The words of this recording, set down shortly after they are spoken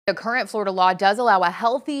The current Florida law does allow a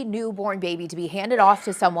healthy newborn baby to be handed off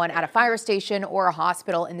to someone at a fire station or a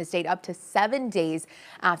hospital in the state up to 7 days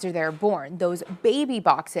after they're born. Those baby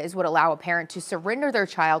boxes would allow a parent to surrender their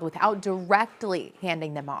child without directly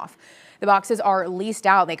handing them off. The boxes are leased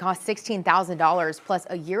out. They cost $16,000 plus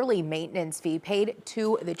a yearly maintenance fee paid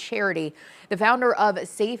to the charity. The founder of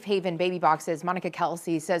Safe Haven Baby Boxes, Monica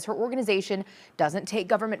Kelsey, says her organization doesn't take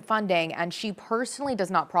government funding and she personally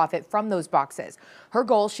does not profit from those boxes. Her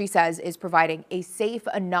goal, she says, is providing a safe,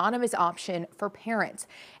 anonymous option for parents.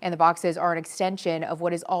 And the boxes are an extension of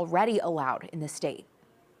what is already allowed in the state.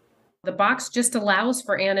 The box just allows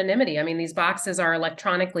for anonymity. I mean, these boxes are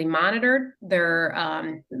electronically monitored. They're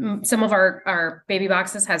some of our baby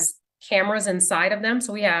boxes has cameras inside of them,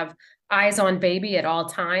 so we have eyes on baby at all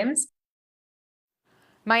times.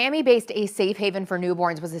 Miami-based A Safe Haven for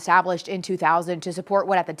Newborns was established in 2000 to support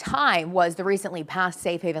what at the time was the recently passed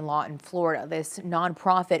Safe Haven law in Florida. This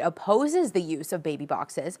nonprofit opposes the use of baby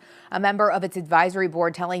boxes. A member of its advisory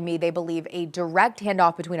board telling me they believe a direct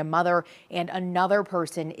handoff between a mother and another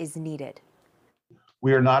person is needed.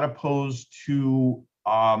 We are not opposed to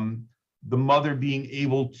the mother being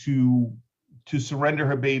able to surrender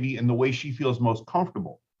her baby in the way she feels most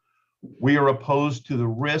comfortable. We are opposed to the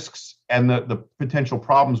risks and the potential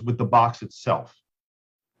problems with the box itself.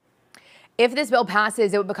 If this bill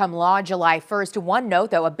passes, it would become law July 1st. One note,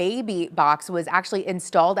 though, a baby box was actually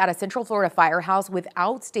installed at a Central Florida firehouse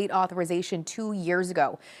without state authorization 2 years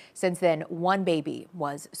ago. Since then, one baby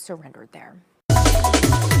was surrendered there.